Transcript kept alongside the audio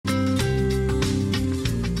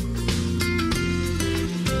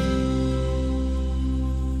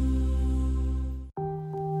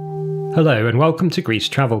Hello and welcome to Greece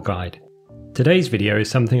Travel Guide. Today's video is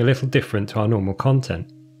something a little different to our normal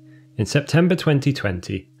content. In September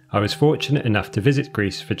 2020, I was fortunate enough to visit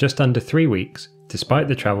Greece for just under 3 weeks, despite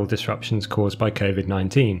the travel disruptions caused by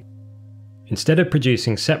COVID-19. Instead of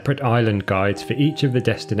producing separate island guides for each of the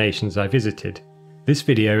destinations I visited, this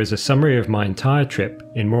video is a summary of my entire trip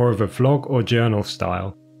in more of a vlog or journal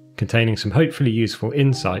style, containing some hopefully useful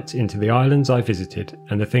insights into the islands I visited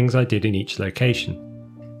and the things I did in each location.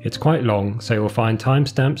 It's quite long, so you'll find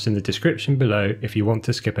timestamps in the description below if you want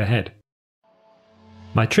to skip ahead.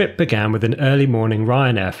 My trip began with an early morning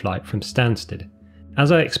Ryanair flight from Stansted.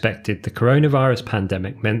 As I expected, the coronavirus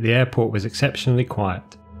pandemic meant the airport was exceptionally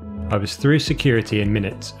quiet. I was through security in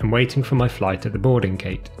minutes and waiting for my flight at the boarding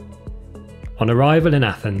gate. On arrival in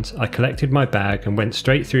Athens, I collected my bag and went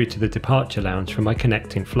straight through to the departure lounge for my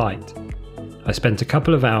connecting flight. I spent a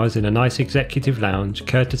couple of hours in a nice executive lounge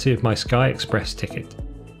courtesy of my Sky Express ticket,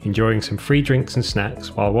 enjoying some free drinks and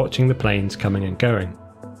snacks while watching the planes coming and going.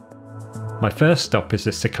 My first stop is the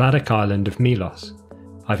Cycladic island of Milos.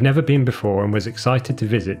 I've never been before and was excited to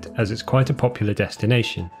visit as it's quite a popular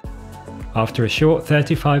destination. After a short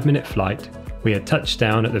 35-minute flight, we had touched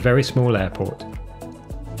down at the very small airport.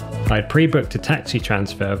 I had pre-booked a taxi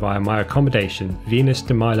transfer via my accommodation, Venus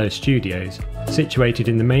de Milo Studios, situated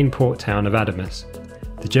in the main port town of Athens.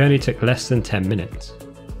 The journey took less than 10 minutes.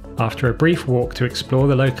 After a brief walk to explore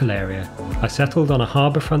the local area, I settled on a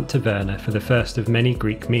harbourfront taverna for the first of many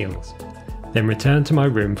Greek meals, then returned to my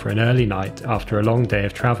room for an early night after a long day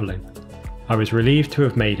of travelling. I was relieved to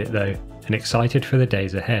have made it though, and excited for the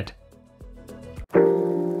days ahead.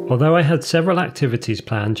 Although I had several activities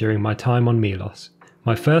planned during my time on Milos,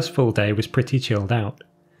 my first full day was pretty chilled out.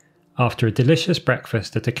 After a delicious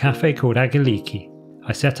breakfast at a cafe called Agiliki,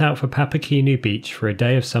 I set out for Papakinou Beach for a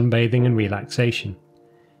day of sunbathing and relaxation.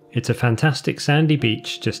 It's a fantastic sandy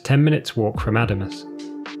beach just 10 minutes walk from Athens.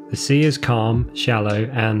 The sea is calm, shallow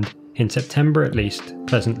and, in September at least,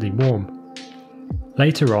 pleasantly warm.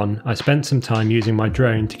 Later on, I spent some time using my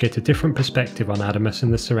drone to get a different perspective on Athens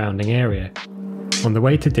and the surrounding area. On the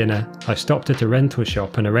way to dinner, I stopped at a rental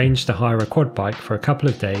shop and arranged to hire a quad bike for a couple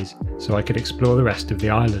of days so I could explore the rest of the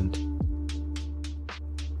island.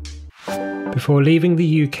 Before leaving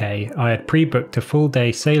the UK, I had pre-booked a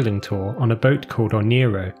full-day sailing tour on a boat called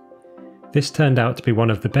Oniro. This turned out to be one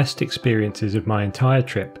of the best experiences of my entire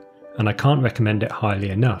trip, and I can't recommend it highly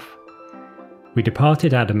enough. We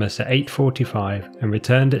departed Athens at 8:45 and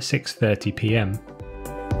returned at 6:30 PM.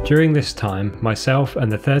 During this time, myself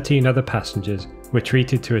and the 13 other passengers were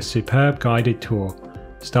treated to a superb guided tour,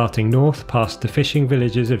 starting north past the fishing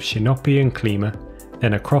villages of Sinopi and Klima,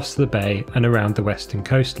 then across the bay and around the western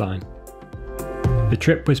coastline. The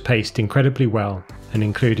trip was paced incredibly well and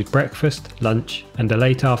included breakfast, lunch and a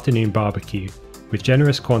late afternoon barbecue, with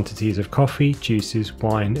generous quantities of coffee, juices,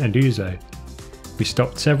 wine and ouzo. We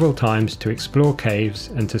stopped several times to explore caves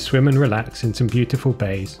and to swim and relax in some beautiful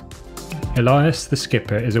bays. Elias, the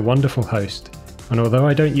skipper, is a wonderful host, and although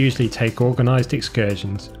I don't usually take organised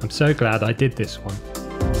excursions, I'm so glad I did this one.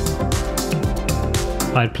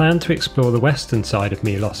 I had planned to explore the western side of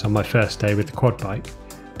Milos on my first day with the quad bike,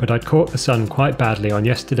 but I'd caught the sun quite badly on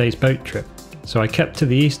yesterday's boat trip, so I kept to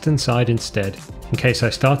the eastern side instead, in case I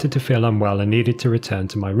started to feel unwell and needed to return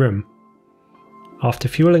to my room. After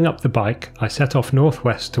fueling up the bike, I set off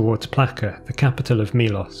northwest towards Plaka, the capital of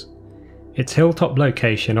Milos. Its hilltop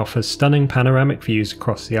location offers stunning panoramic views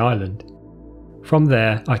across the island. From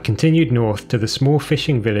there, I continued north to the small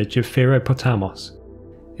fishing village of Fyropotamos.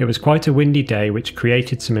 It was quite a windy day which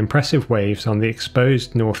created some impressive waves on the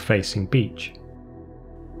exposed north-facing beach.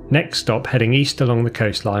 Next stop heading east along the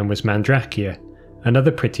coastline was Mandrakia,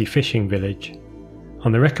 another pretty fishing village.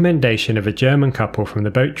 On the recommendation of a German couple from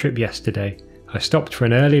the boat trip yesterday, I stopped for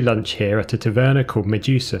an early lunch here at a taverna called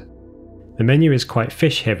Medusa. The menu is quite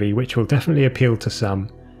fish heavy, which will definitely appeal to some,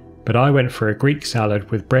 but I went for a Greek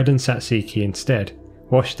salad with bread and tzatziki instead,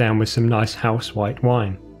 washed down with some nice house white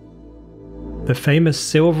wine. The famous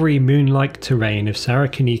silvery moon-like terrain of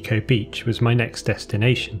Sarakoniko Beach was my next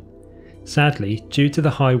destination. Sadly, due to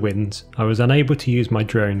the high winds, I was unable to use my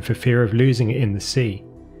drone for fear of losing it in the sea.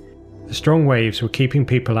 The strong waves were keeping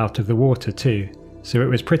people out of the water too, so it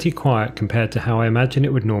was pretty quiet compared to how I imagine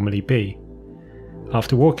it would normally be.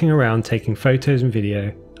 After walking around taking photos and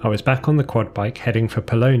video, I was back on the quad bike heading for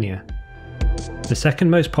Polonia. The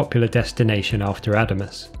second most popular destination after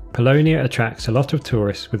Athens, Polonia attracts a lot of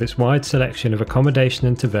tourists with its wide selection of accommodation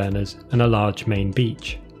and tavernas and a large main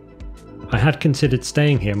beach. I had considered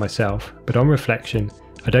staying here myself, but on reflection,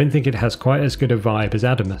 I don't think it has quite as good a vibe as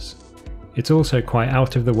Athens. It's also quite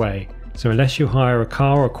out of the way, so unless you hire a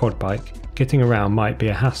car or quad bike, getting around might be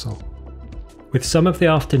a hassle. With some of the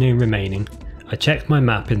afternoon remaining, I checked my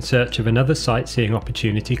map in search of another sightseeing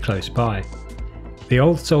opportunity close by. The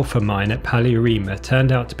old sulphur mine at Paliorima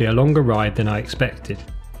turned out to be a longer ride than I expected,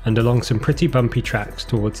 and along some pretty bumpy tracks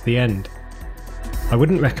towards the end. I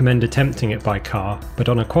wouldn't recommend attempting it by car, but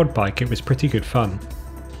on a quad bike it was pretty good fun.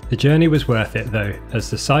 The journey was worth it though, as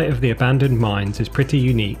the site of the abandoned mines is pretty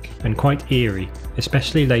unique and quite eerie,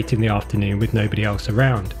 especially late in the afternoon with nobody else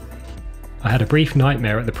around. I had a brief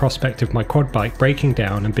nightmare at the prospect of my quad bike breaking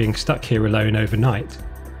down and being stuck here alone overnight,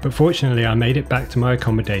 but fortunately I made it back to my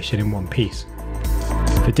accommodation in one piece.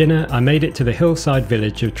 For dinner I made it to the hillside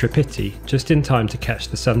village of Tripiti just in time to catch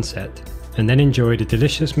the sunset, and then enjoyed a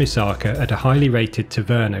delicious moussaka at a highly rated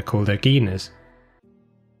taverna called Ergina's.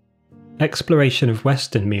 Exploration of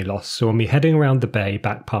western Milos saw me heading around the bay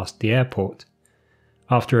back past the airport.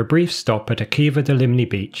 After a brief stop at Akiva de Limni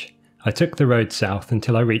beach, I took the road south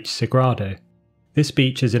until I reached Sagrado. This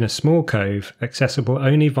beach is in a small cove, accessible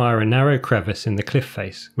only via a narrow crevice in the cliff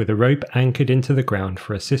face, with a rope anchored into the ground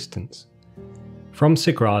for assistance. From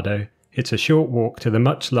Sagrado, it's a short walk to the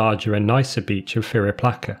much larger and nicer beach of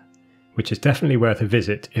Firiplaka, which is definitely worth a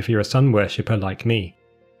visit if you're a sun worshipper like me.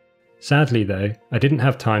 Sadly though, I didn't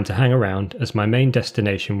have time to hang around as my main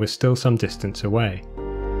destination was still some distance away.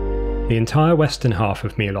 The entire western half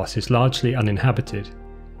of Milos is largely uninhabited.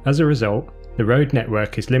 As a result, the road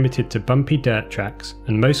network is limited to bumpy dirt tracks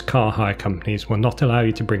and most car hire companies will not allow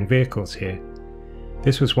you to bring vehicles here.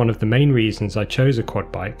 This was one of the main reasons I chose a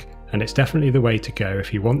quad bike, and it's definitely the way to go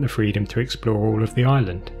if you want the freedom to explore all of the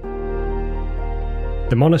island.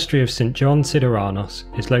 The monastery of St. John Sidoranos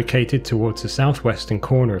is located towards the southwestern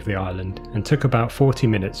corner of the island and took about 40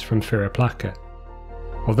 minutes from Firiplaka.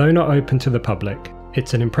 Although not open to the public,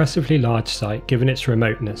 it's an impressively large site given its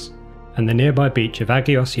remoteness, and the nearby beach of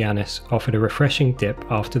Agios Yannis offered a refreshing dip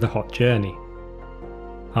after the hot journey.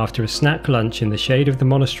 After a snack lunch in the shade of the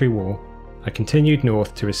monastery wall, I continued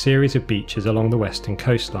north to a series of beaches along the western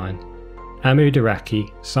coastline: Amu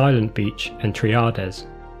Daraki, Silent Beach and Triades,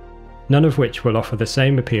 none of which will offer the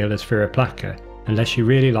same appeal as Firiplaka unless you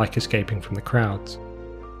really like escaping from the crowds.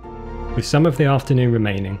 With some of the afternoon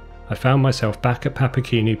remaining, I found myself back at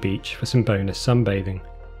Papakunu Beach for some bonus sunbathing,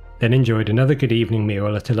 then enjoyed another good evening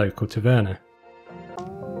meal at a local taverna.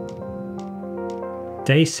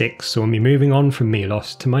 Day 6 saw me moving on from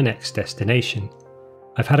Milos to my next destination.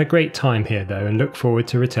 I've had a great time here though and look forward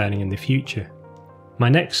to returning in the future. My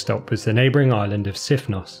next stop was the neighbouring island of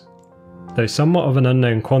Sifnos. Though somewhat of an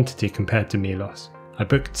unknown quantity compared to Milos, I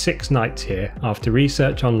booked 6 nights here after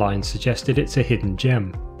research online suggested it's a hidden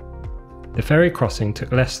gem. The ferry crossing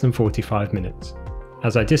took less than 45 minutes.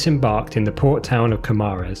 As I disembarked in the port town of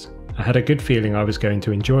Kamares, I had a good feeling I was going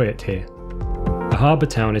to enjoy it here. The harbour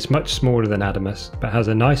town is much smaller than Adamas, but has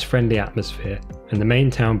a nice friendly atmosphere, and the main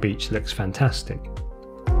town beach looks fantastic.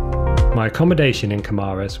 My accommodation in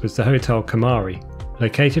Kamares was the Hotel Kamari,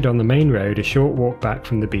 located on the main road a short walk back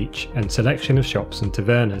from the beach and selection of shops and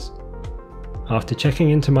tavernas. After checking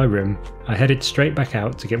into my room, I headed straight back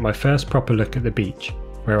out to get my first proper look at the beach,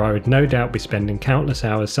 where I would no doubt be spending countless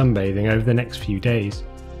hours sunbathing over the next few days.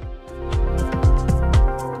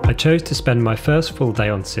 I chose to spend my first full day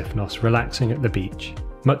on Sifnos relaxing at the beach,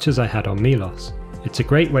 much as I had on Milos. It's a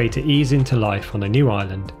great way to ease into life on a new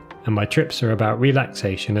island, and my trips are about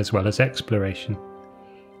relaxation as well as exploration.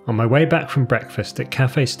 On my way back from breakfast at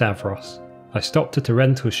Cafe Stavros, I stopped at a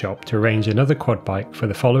rental shop to arrange another quad bike for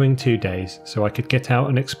the following 2 days so I could get out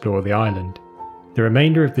and explore the island. The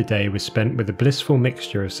remainder of the day was spent with a blissful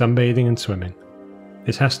mixture of sunbathing and swimming.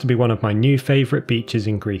 This has to be one of my new favourite beaches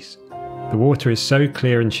in Greece. The water is so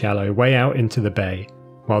clear and shallow way out into the bay,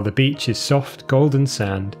 while the beach is soft golden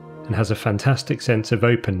sand and has a fantastic sense of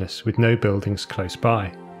openness with no buildings close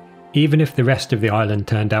by. Even if the rest of the island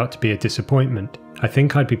turned out to be a disappointment, I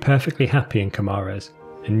think I'd be perfectly happy in Kamares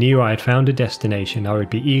and knew I had found a destination I would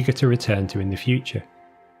be eager to return to in the future.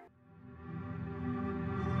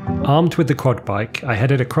 Armed with the quad bike, I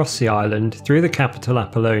headed across the island through the capital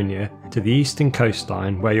Apollonia to the eastern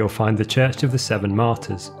coastline where you'll find the Church of the Seven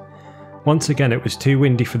Martyrs. Once again it was too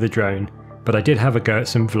windy for the drone, but I did have a go at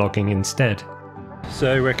some vlogging instead.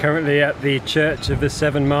 So we're currently at the Church of the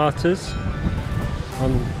Seven Martyrs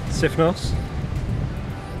on Sifnos.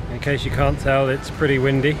 In case you can't tell, it's pretty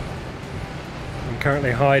windy. I'm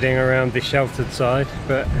currently hiding around the sheltered side,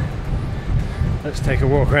 but let's take a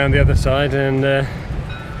walk around the other side and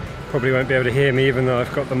probably won't be able to hear me even though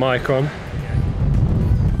I've got the mic on.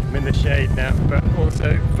 I'm in the shade now, but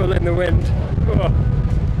also full in the wind. Oh.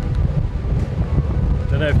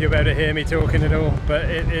 Don't know if you'll be able to hear me talking at all, but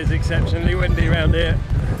it is exceptionally windy around here.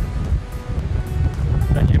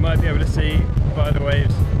 As you might be able to see by the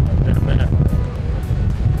waves down there.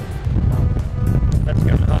 Let's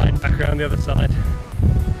go and hide back around the other side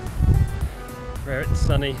where it's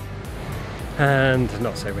sunny and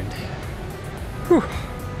not so windy. Whew.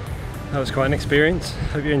 That was quite an experience.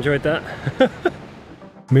 Hope you enjoyed that.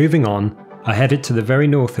 Moving on, I headed to the very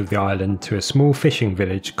north of the island to a small fishing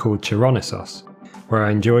village called Serifos, where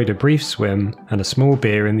I enjoyed a brief swim and a small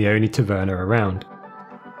beer in the only taverna around.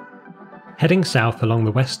 Heading south along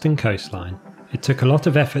the western coastline, it took a lot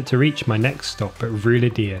of effort to reach my next stop at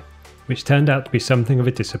Vroulidia, which turned out to be something of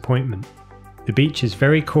a disappointment. The beach is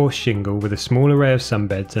very coarse shingle with a small array of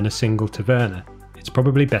sunbeds and a single taverna. It's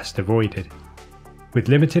probably best avoided. With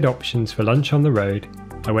limited options for lunch on the road,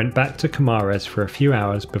 I went back to Kamares for a few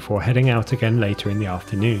hours before heading out again later in the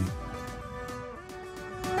afternoon.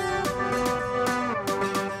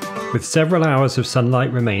 With several hours of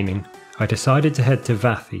sunlight remaining, I decided to head to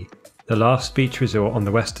Vathi, the last beach resort on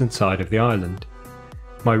the western side of the island.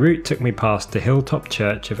 My route took me past the hilltop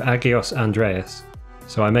church of Agios Andreas,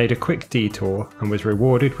 so I made a quick detour and was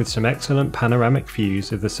rewarded with some excellent panoramic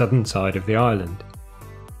views of the southern side of the island.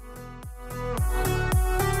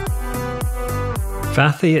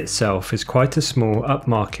 Vathi itself is quite a small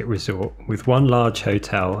upmarket resort with one large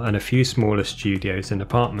hotel and a few smaller studios and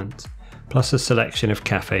apartments, plus a selection of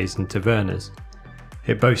cafes and tavernas.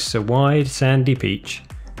 It boasts a wide sandy beach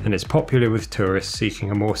and is popular with tourists seeking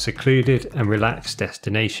a more secluded and relaxed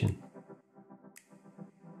destination.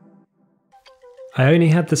 I only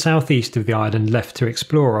had the southeast of the island left to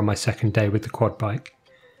explore on my second day with the quad bike.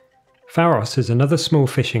 Syros is another small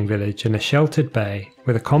fishing village in a sheltered bay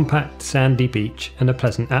with a compact sandy beach and a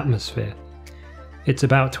pleasant atmosphere. It's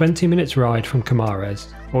about 20 minutes ride from Kamares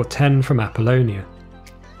or 10 from Apollonia.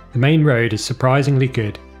 The main road is surprisingly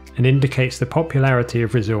good and indicates the popularity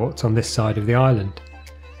of resorts on this side of the island.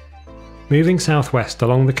 Moving southwest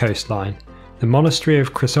along the coastline, the monastery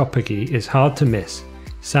of Chrysopagi is hard to miss,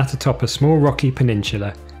 sat atop a small rocky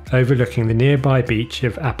peninsula overlooking the nearby beach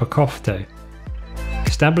of Apokofto.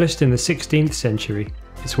 Established in the 16th century,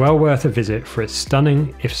 it's well worth a visit for its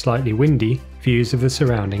stunning, if slightly windy, views of the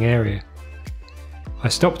surrounding area. I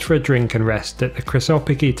stopped for a drink and rest at the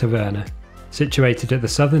Chrysopagi Taverna, situated at the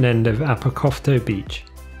southern end of Apokofto Beach,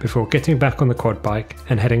 before getting back on the quad bike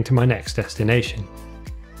and heading to my next destination.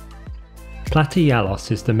 Plati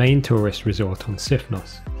is the main tourist resort on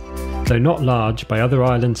Sifnos. Though not large by other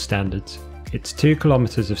island standards, its 2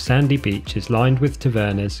 kilometers of sandy beach is lined with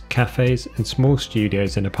tavernas, cafes and small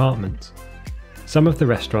studios and apartments. Some of the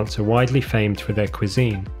restaurants are widely famed for their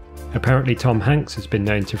cuisine. Apparently Tom Hanks has been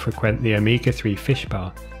known to frequent the omega-3 fish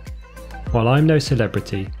bar. While I'm no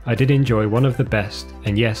celebrity, I did enjoy one of the best,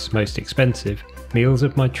 and yes, most expensive, meals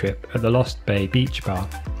of my trip at the Lost Bay Beach Bar,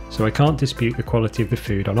 so I can't dispute the quality of the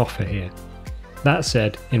food on offer here. That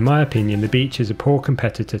said, in my opinion the beach is a poor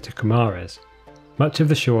competitor to Kamares. Much of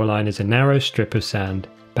the shoreline is a narrow strip of sand,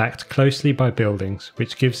 backed closely by buildings,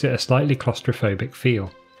 which gives it a slightly claustrophobic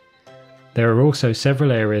feel. There are also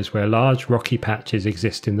several areas where large rocky patches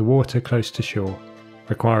exist in the water close to shore,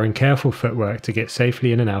 requiring careful footwork to get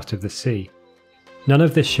safely in and out of the sea. None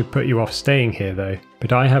of this should put you off staying here though,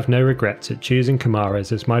 but I have no regrets at choosing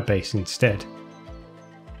Kamares as my base instead.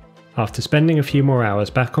 After spending a few more hours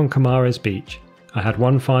back on Kamares Beach, I had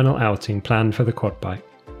one final outing planned for the quad bike,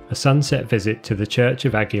 a sunset visit to the Church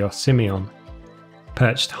of Agios Symeon.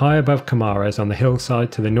 Perched high above Kamares on the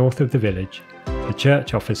hillside to the north of the village, the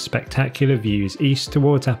church offers spectacular views east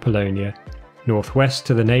towards Apollonia, northwest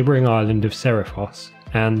to the neighbouring island of Serifos,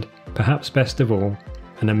 and, perhaps best of all,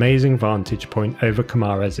 an amazing vantage point over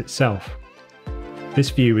Kamares itself. This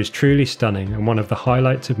view is truly stunning and one of the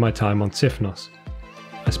highlights of my time on Sifnos.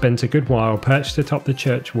 I spent a good while perched atop the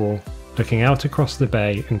church wall, looking out across the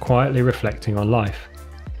bay and quietly reflecting on life.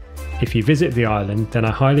 If you visit the island, then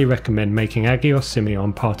I highly recommend making Agios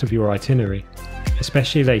Symeon part of your itinerary,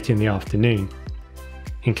 especially late in the afternoon.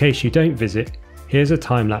 In case you don't visit, here's a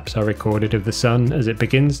time-lapse I recorded of the sun as it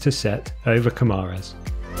begins to set over Kamares.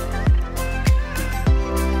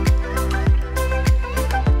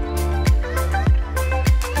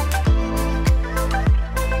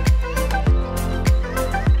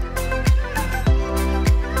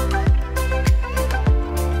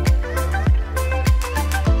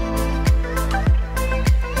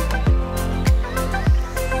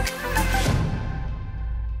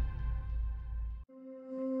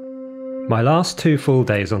 My last 2 full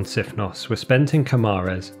days on Sifnos were spent in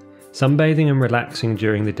Kamares, sunbathing and relaxing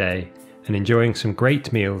during the day, and enjoying some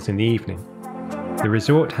great meals in the evening. The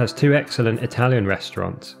resort has 2 excellent Italian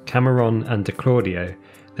restaurants, Cameron and De Claudio,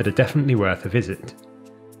 that are definitely worth a visit.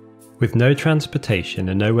 With no transportation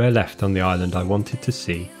and nowhere left on the island I wanted to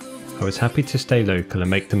see, I was happy to stay local and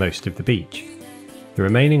make the most of the beach. The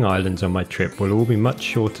remaining islands on my trip will all be much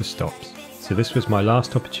shorter stops, so this was my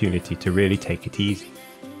last opportunity to really take it easy.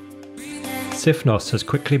 Sifnos has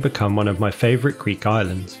quickly become one of my favourite Greek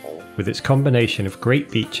islands, with its combination of great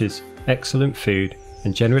beaches, excellent food,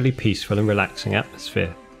 and generally peaceful and relaxing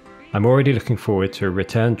atmosphere. I'm already looking forward to a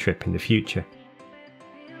return trip in the future.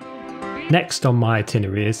 Next on my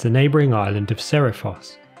itinerary is the neighbouring island of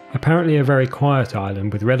Serifos. Apparently a very quiet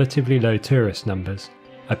island with relatively low tourist numbers.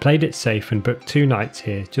 I played it safe and booked 2 nights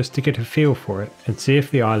here just to get a feel for it and see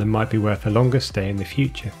if the island might be worth a longer stay in the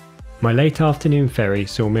future. My late afternoon ferry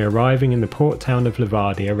saw me arriving in the port town of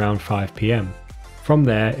Levadi around 5 PM. From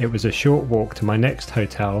there it was a short walk to my next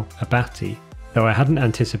hotel, Abati, though I hadn't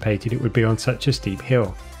anticipated it would be on such a steep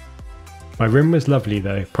hill. My room was lovely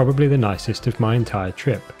though, probably the nicest of my entire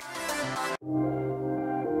trip.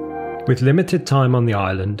 With limited time on the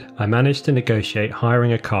island, I managed to negotiate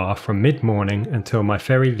hiring a car from mid-morning until my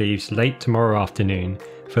ferry leaves late tomorrow afternoon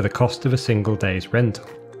for the cost of a single day's rental.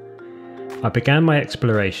 I began my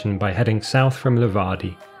exploration by heading south from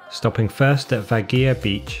Levadi, stopping first at Vagia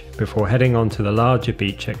beach before heading on to the larger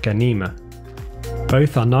beach at Ganima.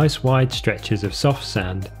 Both are nice wide stretches of soft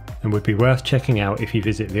sand and would be worth checking out if you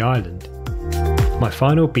visit the island. My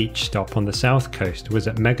final beach stop on the south coast was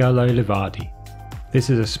at Megalo Levadi. This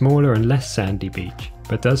is a smaller and less sandy beach,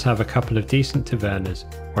 but does have a couple of decent tavernas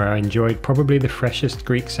where I enjoyed probably the freshest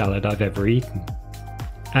Greek salad I've ever eaten.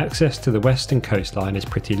 Access to the western coastline is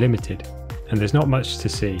pretty limited, and there's not much to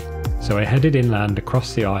see, so I headed inland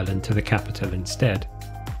across the island to the capital instead.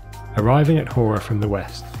 Arriving at Hora from the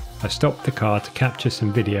west, I stopped the car to capture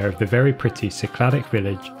some video of the very pretty Cycladic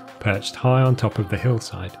village perched high on top of the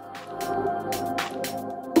hillside.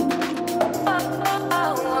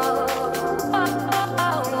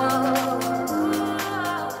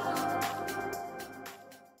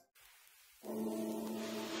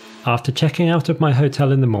 After checking out of my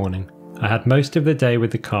hotel in the morning, I had most of the day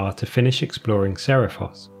with the car to finish exploring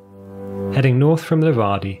Serifos. Heading north from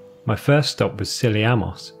Levadi, my first stop was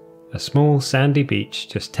Siliamos, a small sandy beach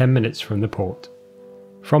just 10 minutes from the port.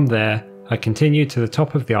 From there, I continued to the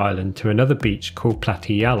top of the island to another beach called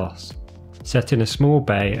Platialos, set in a small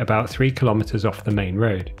bay about 3 kilometers off the main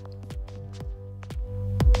road.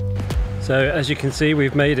 So as you can see,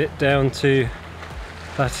 we've made it down to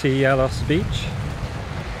Platialos beach.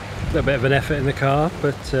 A little bit of an effort in the car,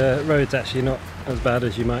 but road's actually not as bad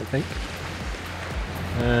as you might think.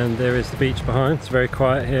 And there is the beach behind. It's very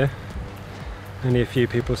quiet here. Only a few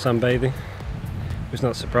people sunbathing, which is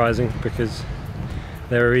not surprising because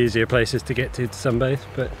there are easier places to get to sunbathe,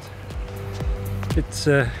 but it's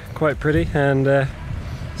quite pretty and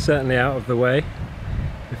certainly out of the way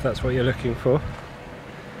if that's what you're looking for.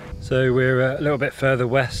 So we're a little bit further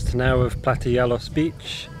west now of Platialos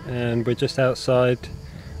beach, and we're just outside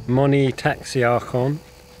Moni Taxiarchon,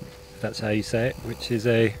 if that's how you say it, which is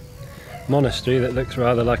a monastery that looks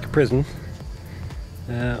rather like a prison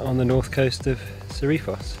on the north coast of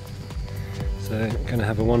Serifos. So I'm going to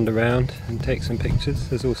have a wander around and take some pictures.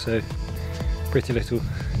 There's also a pretty little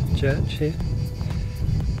church here,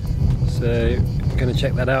 so I'm going to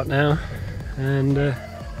check that out now and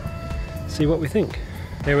see what we think.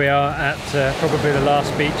 Here we are at probably the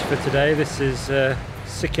last beach for today. This is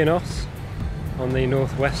Sifnos on the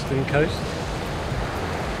northwestern coast.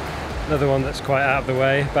 Another one that's quite out of the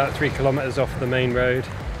way, about 3 kilometers off the main road.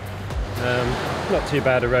 Not too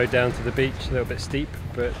bad a road down to the beach, a little bit steep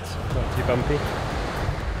but not too bumpy.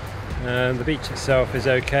 The beach itself is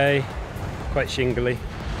okay, quite shingly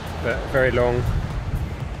but very long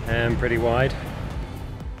and pretty wide.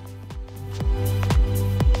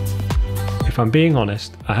 If I'm being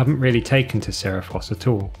honest, I haven't really taken to Serifos at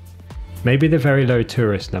all. Maybe the very low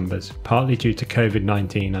tourist numbers, partly due to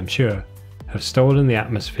COVID-19 I'm sure, have stolen the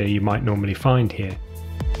atmosphere you might normally find here.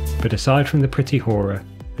 But aside from the pretty Hora,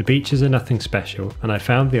 the beaches are nothing special, and I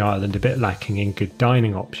found the island a bit lacking in good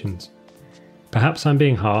dining options. Perhaps I'm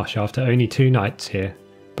being harsh after only 2 nights here,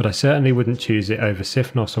 but I certainly wouldn't choose it over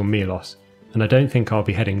Sifnos or Milos, and I don't think I'll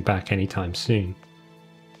be heading back anytime soon.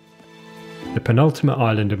 The penultimate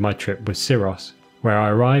island of my trip was Syros, where I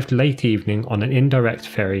arrived late evening on an indirect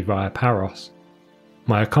ferry via Paros.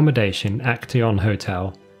 My accommodation, Actaeon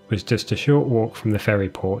Hotel, was just a short walk from the ferry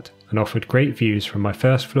port and offered great views from my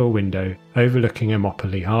first floor window overlooking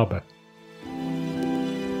Amopoli harbour.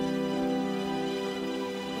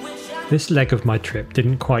 This leg of my trip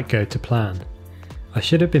didn't quite go to plan. I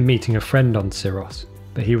should have been meeting a friend on Syros,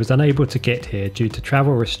 but he was unable to get here due to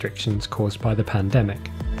travel restrictions caused by the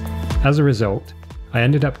pandemic. As a result, I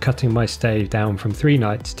ended up cutting my stay down from 3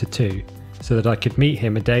 nights to 2, so that I could meet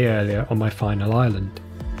him a day earlier on my final island.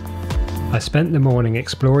 I spent the morning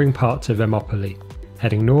exploring parts of Amopoli,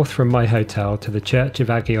 heading north from my hotel to the Church of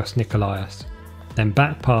Agios Nikolaos, then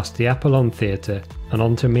back past the Apollon Theatre and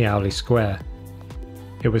onto Miauli Square.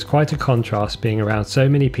 It was quite a contrast being around so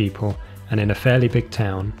many people and in a fairly big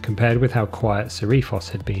town compared with how quiet Serifos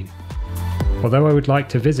had been. Although I would like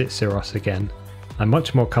to visit Syros again, I'm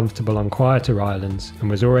much more comfortable on quieter islands and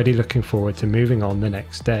was already looking forward to moving on the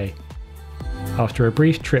next day. After a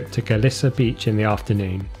brief trip to Galissa Beach in the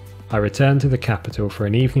afternoon, I returned to the capital for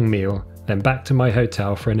an evening meal, then back to my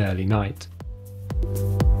hotel for an early night.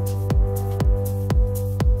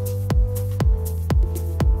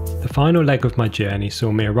 The final leg of my journey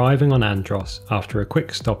saw me arriving on Andros after a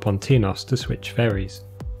quick stop on Sifnos to switch ferries.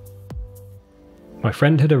 My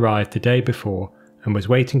friend had arrived the day before and was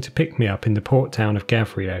waiting to pick me up in the port town of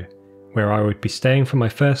Gavrio, where I would be staying for my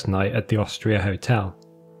first night at the Austria Hotel.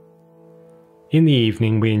 In the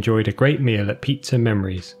evening we enjoyed a great meal at Pizza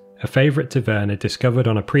Memories, a favourite taverna discovered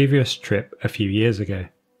on a previous trip a few years ago.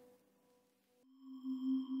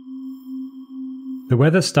 The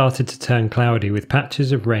weather started to turn cloudy with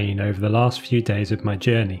patches of rain over the last few days of my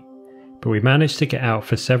journey, but we managed to get out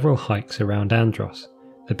for several hikes around Andros,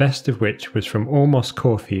 the best of which was from almost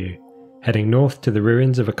Corthiou, heading north to the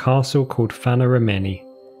ruins of a castle called Fanarameni,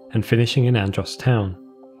 and finishing in Andros town.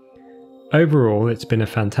 Overall, it's been a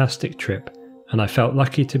fantastic trip, and I felt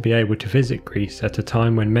lucky to be able to visit Greece at a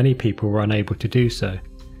time when many people were unable to do so.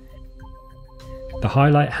 The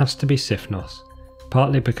highlight has to be Sifnos,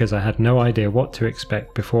 partly because I had no idea what to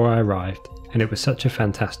expect before I arrived, and it was such a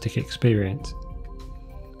fantastic experience.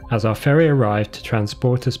 As our ferry arrived to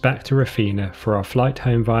transport us back to Rafina for our flight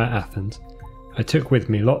home via Athens, I took with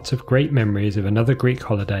me lots of great memories of another Greek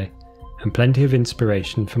holiday, and plenty of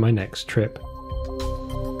inspiration for my next trip.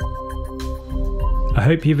 I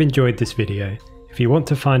hope you've enjoyed this video. If you want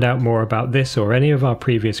to find out more about this or any of our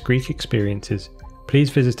previous Greek experiences, please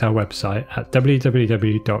visit our website at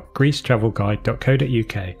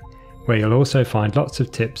www.greecetravelguide.co.uk, where you'll also find lots of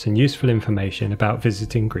tips and useful information about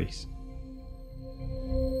visiting Greece.